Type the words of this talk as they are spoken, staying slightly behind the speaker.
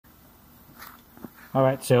All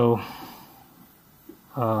right, so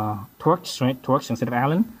Torx, right? Torx instead of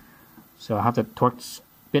Allen. So I have the Torx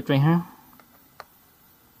bit right here.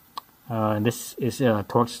 This is a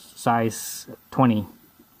Torx size 20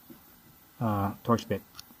 Torx bit.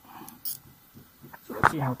 So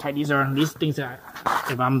let's see how tight these are. These things are,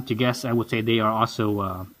 if I'm to guess, I would say they are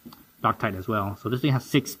also Loctite as well. So this thing has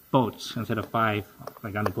 6 bolts instead of 5,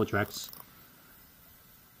 like on the Botrax.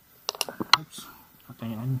 Oops.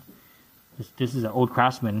 This is an old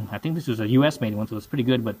Craftsman. I think this was a US made one, so it's pretty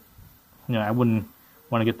good, but you know, I wouldn't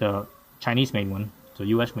want to get the Chinese made one, so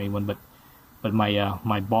US made one, but my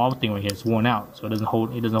my ball thing right here is worn out, so it doesn't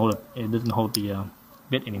hold the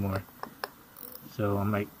bit anymore. So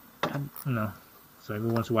I'm like, you know, so every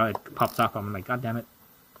once in a while it pops off. I'm like, God damn it!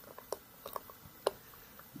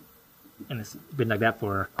 And it's been like that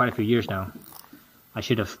for quite a few years now. I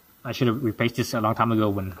should have replaced this a long time ago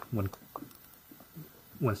when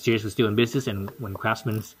Sears was still in business and when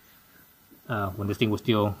Craftsman's when this thing was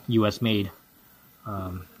still US made.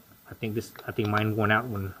 I think mine went out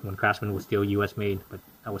when Craftsman was still US made, but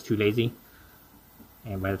I was too lazy.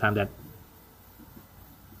 And by the time that,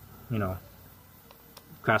 you know,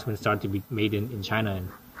 Craftsman started to be made in China,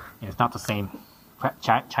 and it's not the same.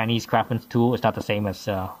 Chinese Craftsman tool is not the same as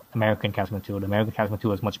American Craftsman tool. The American Craftsman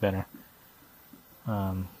tool is much better.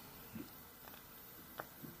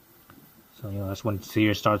 So you know, that's when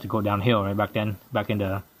Sears started to go downhill, right? Back in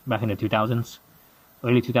the 2000s,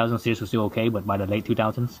 early 2000s, Sears was still okay, but by the late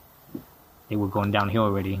 2000s, they were going downhill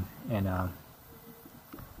already, and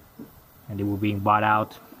they were being bought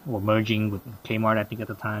out or merging with Kmart, I think, at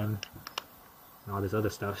the time, and all this other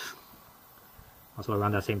stuff. Also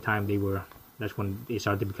around that same time, that's when they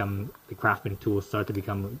started to become, the Craftsman tools started to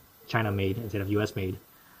become China made instead of US made.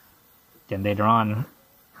 Then later on,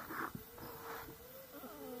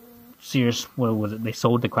 Sears, what was it? They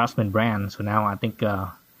sold the Craftsman brand, so now I think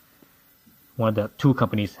one of the two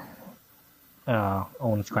companies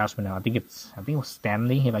owns Craftsman now. I think it was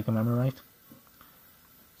Stanley, if I can remember right.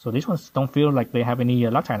 So these ones don't feel like they have any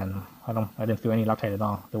Loctite in them. I didn't feel any Loctite at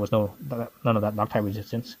all. There was none of that Loctite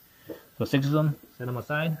resistance. So 6 of them, set them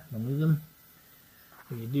aside, don't use them.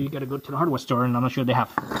 If you do, you gotta go to the hardware store, and I'm not sure they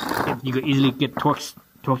have. You could easily get Torx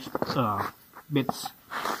bits,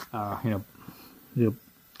 you know, the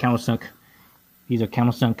countersunk. These are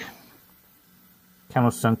countersunk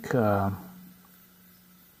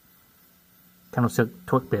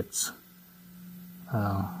torque bits.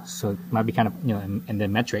 So it might be kind of, you know, and they're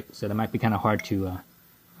metric, so that might be kind of hard to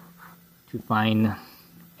find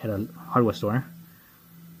at a hardware store.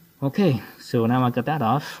 Okay, so now I got that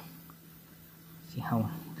off. See how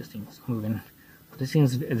this thing is moving. This thing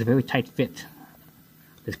is a very tight fit.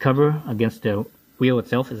 This cover against the wheel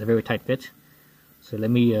itself is a very tight fit. So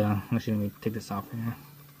let me take this off here.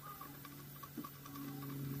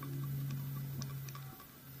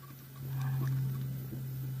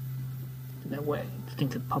 That way, this thing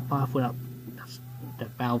could pop off without that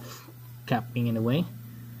valve cap being in the way.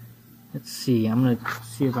 Let's see. I'm gonna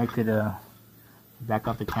see if I could back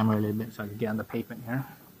off the camera a little bit so I can get on the pavement here.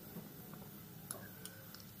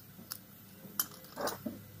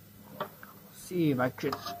 See if I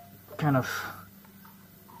could kind of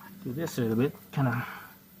do this a little bit, kind of.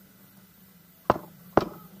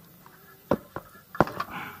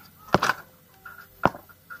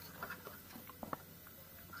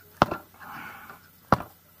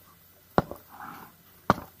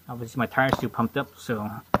 Obviously my tire's still pumped up, so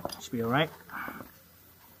it should be alright.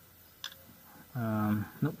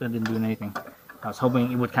 Nope, that didn't do anything. I was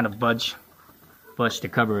hoping it would kind of budge the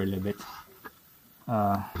cover a little bit.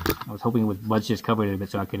 I was hoping it would budge this cover a little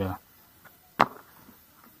bit so I could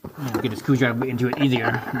get a screwdriver into it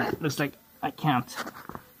easier. It looks like I can't.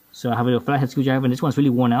 So I have a flathead screwdriver, and this one's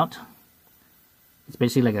really worn out. It's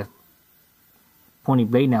basically like a pointy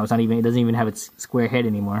blade now. It doesn't even have its square head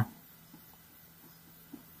anymore.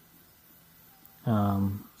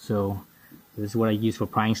 So this is what I use for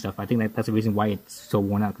prying stuff. I think that's the reason why it's so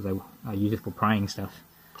worn out, because I use it for prying stuff.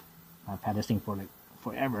 I've had this thing for like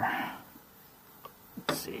forever.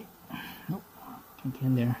 Let's see. Nope, can't get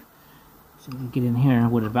in there. So we can get in here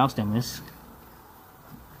where the valve stem is.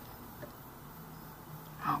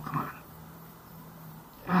 Oh, come on.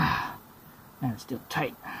 Man, it's still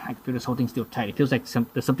tight. I feel this whole thing's still tight. It feels like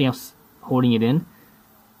there's something else holding it in,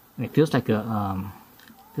 and it feels like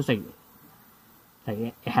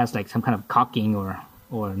it has like some kind of caulking or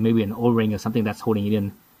maybe an O-ring or something that's holding it in.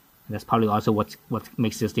 And that's probably also what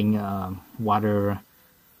makes this thing water.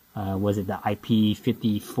 Was it the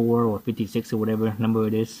IP54 or 56 or whatever number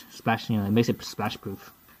it is? Splash, you know, it makes it splash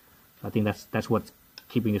proof. So I think that's what's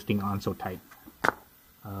keeping this thing on so tight.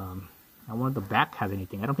 I wonder if the back has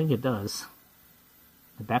anything. I don't think it does.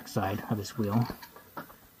 The back side of this wheel.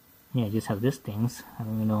 Yeah, it just has this things. I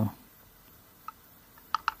don't even know.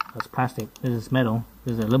 That's plastic. This is metal.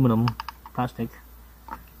 This is aluminum plastic.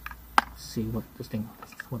 Let's see what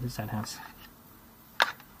this side has.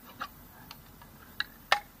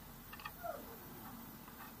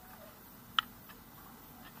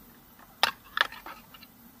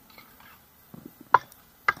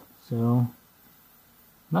 So,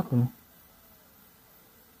 nothing.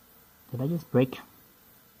 Did I just break?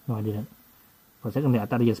 No, I didn't. For a second there, I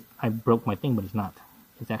thought I broke my thing, but it's not.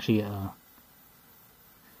 It's actually a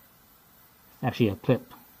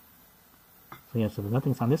clip. So yeah, so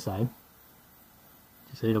nothing's on this side.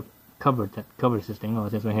 Just a little cover that covers this thing. Oh,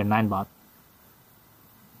 it says right here 9 baht.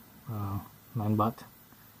 9 baht.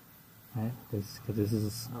 Right? Because this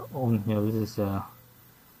is own. You know, this is 9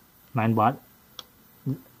 baht.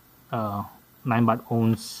 9 baht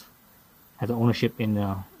has an ownership in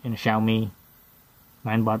a Xiaomi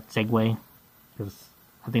 9 baht Segway, because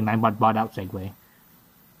I think 9 baht bought out Segway.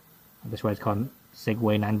 That's why it's called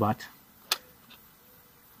Segway 9 baht.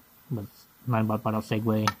 But 9 baht bought out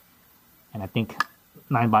Segway, and I think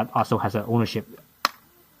 9 baht also has an ownership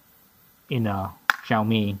in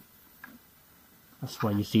Xiaomi. That's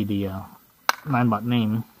why you see the 9 baht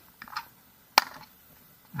name.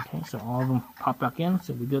 Okay, so all of them pop back in,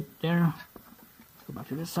 so we're good there. Let's go back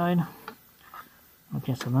to this side.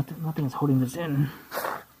 Okay, so nothing is holding this in.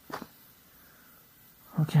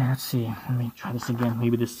 Okay, let's see. Let me try this again.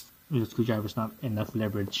 Maybe this screwdriver is not enough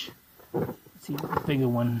leverage. Let's see the bigger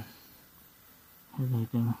one. Here's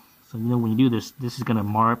anything. So you know when you do this, this is gonna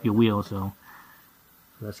mar up your wheel. So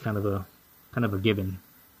that's kind of a given.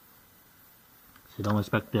 So don't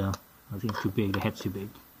expect I think it's too big. The head's too big.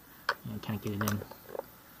 Yeah, I can't get it in.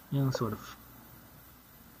 You know, sort of.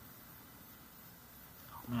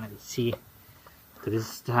 Oh man, I can see. Because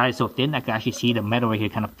this tie is so thin, I can actually see the metal right here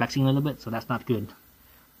kind of flexing a little bit, so that's not good.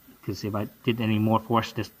 Because if I did any more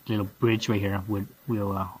force, this little bridge right here will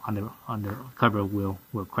on the cover will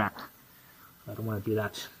crack. So I don't want to do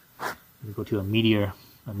that. Let's go to a meteor.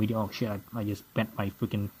 Oh shit! I just bent my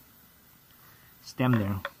freaking stem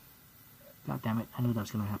there. God damn it! I knew that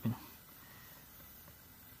was gonna happen.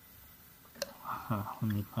 Let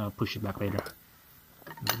me push it back later.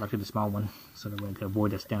 Go back to the small one so that we can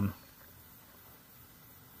avoid the stem.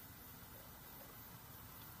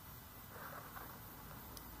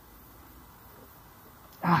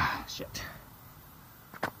 Ah, shit.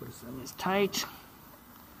 This thing is tight.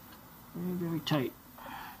 Very, very tight.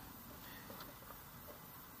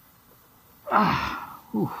 Ah,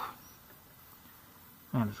 whew.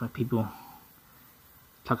 Man, that's why people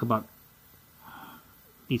talk about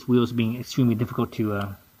these wheels being extremely difficult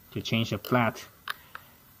to change the flat.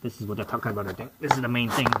 This is what they're talking about. I think this is the main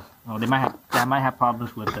thing. Oh, they might have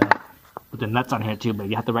problems with the nuts on here too. But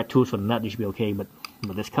if you have the right tools for the nut, you should be okay. But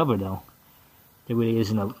this cover though, there really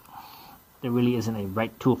isn't a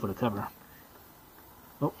right tool for the cover.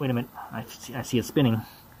 Oh, wait a minute! I see it spinning.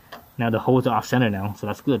 Now the holes are off center now, so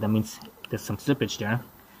that's good. That means there's some slippage there.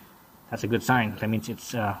 That's a good sign. That means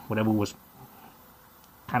it's whatever was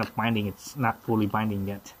kind of binding, it's not fully binding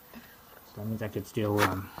yet. So that means I could still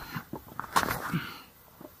let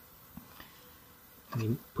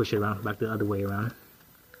me push it around, back the other way around.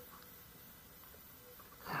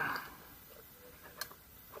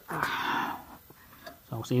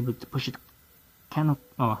 So I was able to push it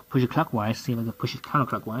push it clockwise. See if I can push it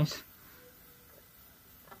counterclockwise.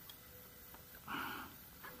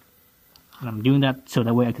 And I'm doing that so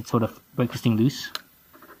that way I could sort of break this thing loose.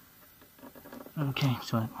 Okay,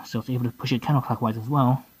 so I was able to push it counterclockwise as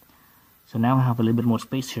well. So now I have a little bit more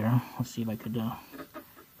space here. Let's see if I could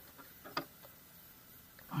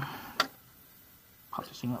pop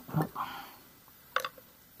this thing up. Nope.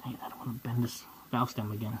 Dang it, I don't want to bend this valve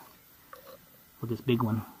stem again. With this big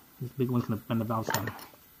one. This big one's going to bend the valve stem.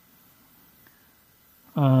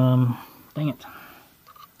 Dang it.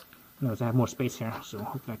 Notice I have more space here, so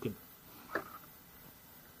hopefully I could...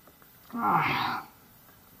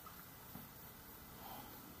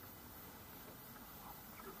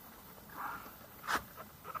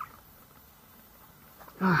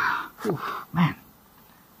 man,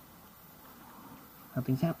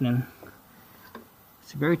 nothing's happening.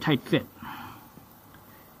 It's a very tight fit.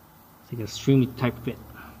 It's like an extremely tight fit.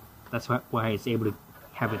 That's why it's able to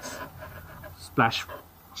have its splash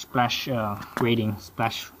rating,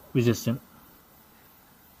 splash resistant,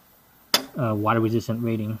 water resistant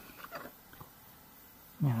rating.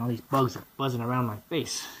 Man, all these bugs are buzzing around my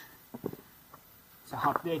face. It's a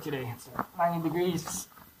hot day today. It's 90 degrees.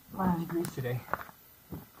 90 degrees today.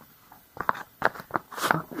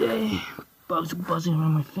 day. Bugs are buzzing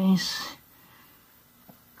around my face.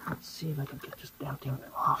 Let's see if I can get this damn thing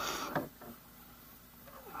off.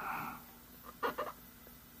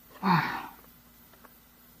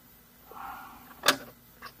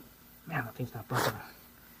 Man, that thing's not buzzing.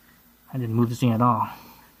 I didn't move this thing at all.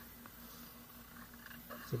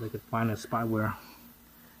 See if I could find a spot where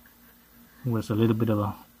there's a little bit of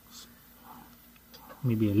a,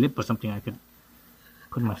 maybe a lip or something I could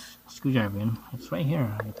put my screwdriver in. It's right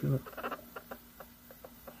here. I feel it.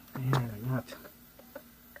 Right here, I got it.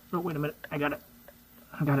 Oh, wait a minute. I got it.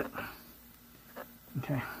 I got it.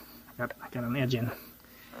 Okay. I got an edge in.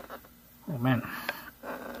 Oh, man.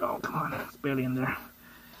 Oh, come on. It's barely in there.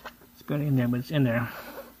 It's barely in there, but it's in there.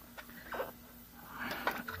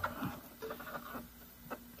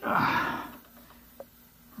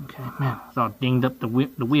 Okay, man. It's all dinged up the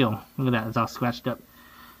wheel. Look at that. It's all scratched up.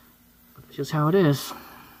 But that's just how it is.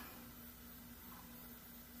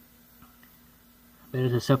 Better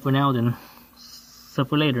to suffer now than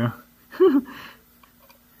suffer later. So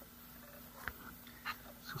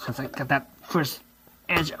since I got that first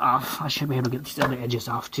edge off, I should be able to get these other edges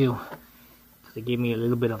off too. Because they gave me a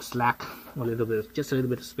little bit of slack, just a little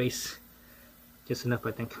bit of space, just enough,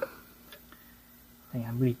 I think.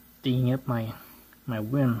 I'm really digging up my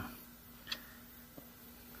rim.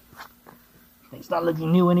 It's not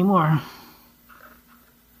looking new anymore.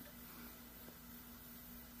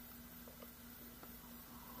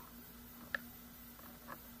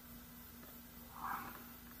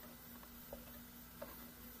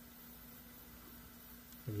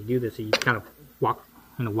 If you do this, you kind of walk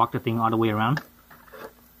the thing all the way around.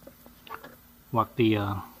 Walk the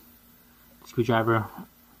screwdriver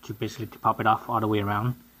to basically pop it off all the way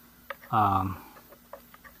around.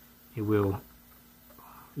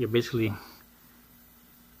 You're basically,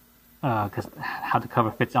 because how the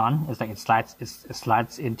cover fits on is like it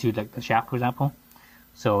slides into the shaft, for example.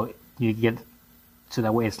 So you get so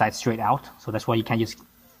that way it slides straight out. So that's why you can't just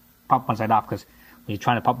pop one side off, because when you're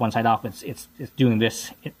trying to pop one side off, it's doing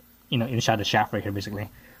this, inside the shaft right here, basically.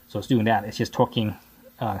 So it's doing that. It's just torquing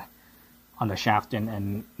on the shaft,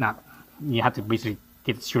 and not, you have to basically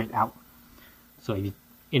get it straight out. So if you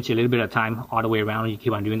inch a little bit at a time all the way around, you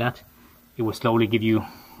keep on doing that, it will slowly give you,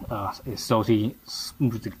 it slowly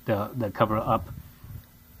smooths the cover up,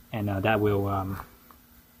 and that will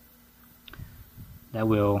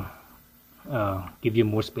give you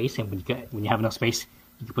more space. And when you have enough space,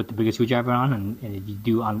 you can put the bigger screwdriver on, and if you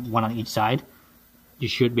do one on each side, you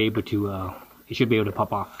should be able to it should be able to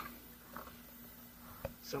pop off.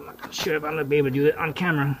 So I'm not sure if I'm gonna be able to do it on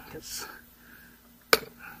camera, because,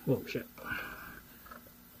 whoa, shit.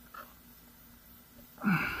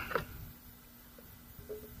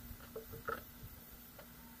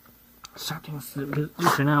 Something's a bit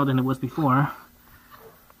looser now than it was before.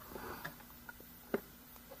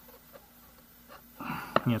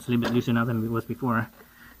 Yeah, it's a little bit looser now than it was before.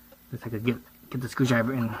 If I could get the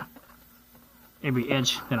screwdriver in every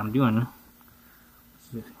edge that I'm doing,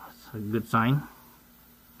 it's a good sign.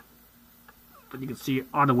 But you can see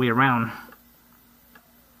all the way around.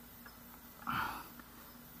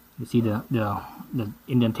 You see the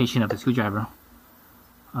indentation of the screwdriver.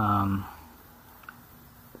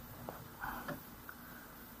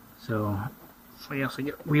 So yeah, so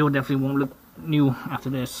your wheel definitely won't look new after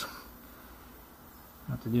this.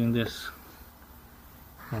 After doing this,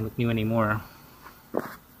 it won't look new anymore.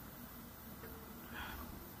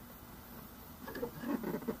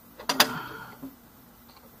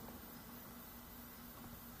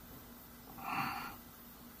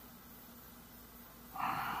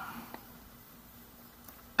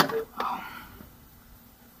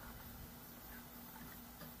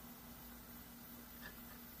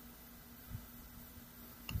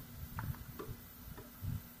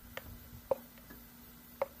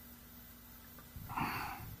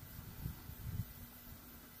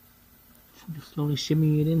 Just slowly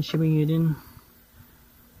shimmying it in, shimmying it in.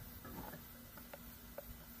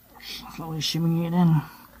 Slowly shimmying it in.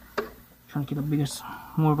 Trying to get a bigger,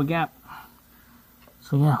 more of a gap.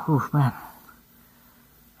 So yeah, oof, man.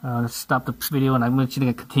 Let's stop the video, and I'm actually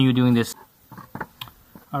gonna continue doing this.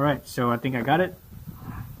 Alright, so I think I got it.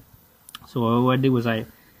 So what I did was I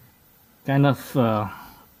got enough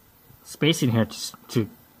space in here to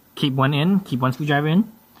keep one screwdriver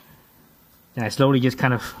in. And I slowly just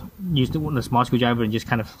kind of used the small screwdriver and just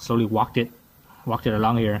kind of slowly walked it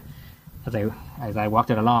along here. As I walked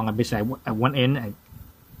it along, I went in, I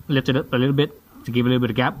lifted it up a little bit to give it a little bit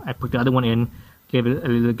of gap. I put the other one in, gave it a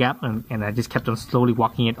little gap, and I just kept on slowly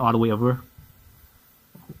walking it all the way over.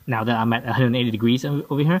 Now that I'm at 180 degrees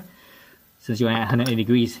over here, since you're at 180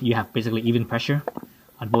 degrees, you have basically even pressure.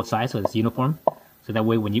 on both sides, so it's uniform. So that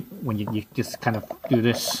way, when you just kind of do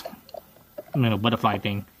this, butterfly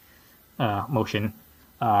thing motion,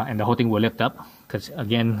 and the whole thing will lift up. Because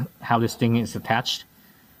again, how this thing is attached,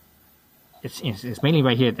 it's mainly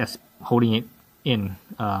right here that's holding it in.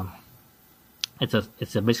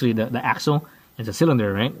 It's basically the axle. It's a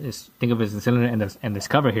cylinder, right? Think of it as a cylinder, and this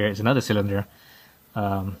cover here is another cylinder.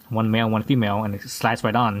 One male, one female, and it slides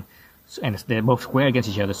right on, and they're both square against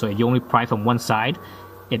each other. So if you only pry from one side,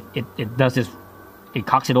 it does this. It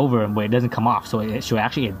cocks it over, but it doesn't come off. So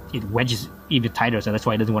it wedges even tighter. So that's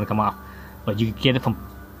why it doesn't want to come off. But you get it from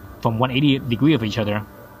 180 degree of each other.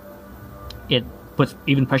 It puts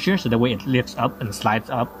even pressure, so that way it lifts up and slides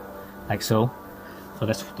up, like so. So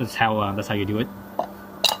that's how you do it.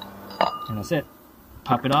 And that's it.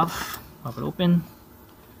 Pop it off. Pop it open.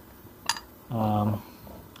 And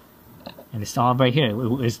it's all right here. It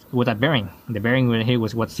was with that bearing. The bearing right here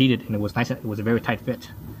was what seated, and it was nice. It was a very tight fit.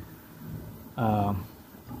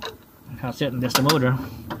 That's it. And that's the motor.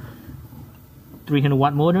 300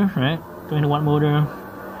 watt motor, right? 300 watt motor.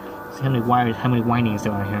 See how many wires, how many windings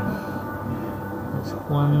there are here. That's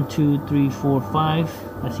 1, 2, 3, 4, 5.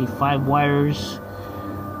 I see 5 wires.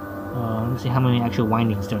 Let's see how many actual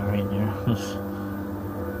windings there are in there. There's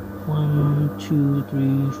 1, 2,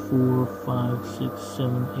 3, 4, 5, 6,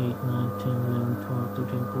 7, 8, 9, 10, 11, 12,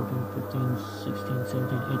 13, 14, 15, 16,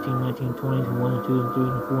 17, 18, 19, 20, 21, and 2, and 3,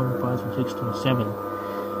 and 4, and 5, and 6, 27.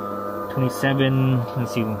 27,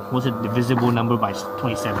 let's see, what's a divisible number by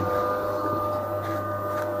 27?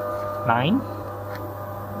 9?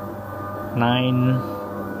 9,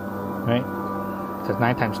 right? Because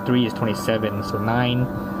 9 times 3 is 27, so 9,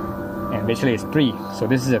 and basically it's 3. So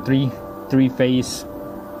this is a three-phase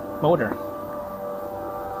motor.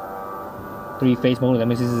 3-phase motor, that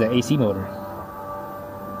means this is an AC motor.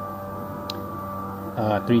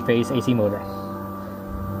 3-phase AC motor.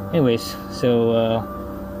 Anyways, so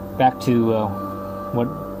back to what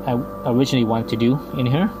I originally wanted to do in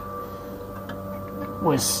here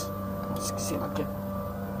was, let's see if I can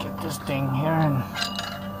get this thing here and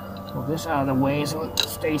move this out of the way so it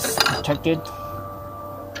stays protected.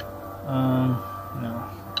 No,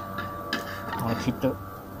 I want to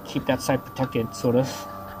keep that side protected, sort of.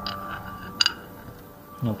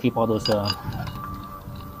 Keep all those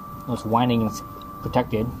windings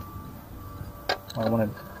protected. I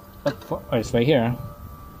want to look for, it's right here.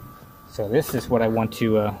 So this is what I want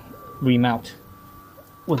to remount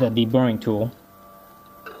with a deburring tool.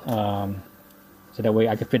 So that way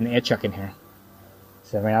I can fit an air chuck in here.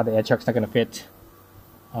 So right now the air chuck's not going to fit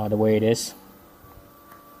the way it is.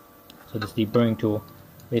 So this deburring tool,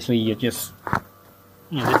 basically you just,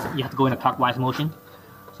 you have to go in a clockwise motion.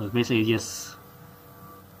 So it's basically just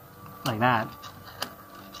like that,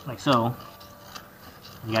 like so.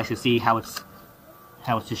 You guys can see how it's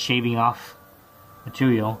just shaving off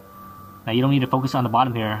material. Now you don't need to focus on the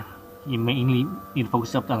bottom here. You mainly need to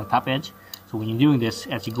focus up on the top edge. So when you're doing this,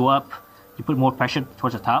 as you go up, you put more pressure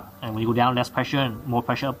towards the top, and when you go down, less pressure, and more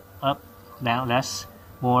pressure up, down, less,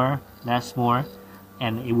 more,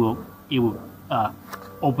 and it will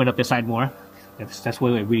open up the side more. That's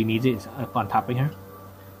where it really needs it, is up on top of here.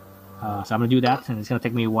 So I'm gonna do that, and it's gonna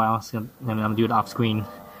take me a while. And I'm gonna do it off screen,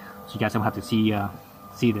 so you guys don't have to see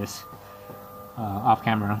this off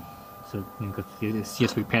camera. So because it's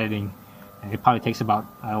just repeating, and it probably takes about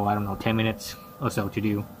I don't know 10 minutes or so to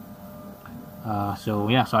do. So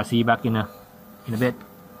yeah, so I'll see you back in a bit.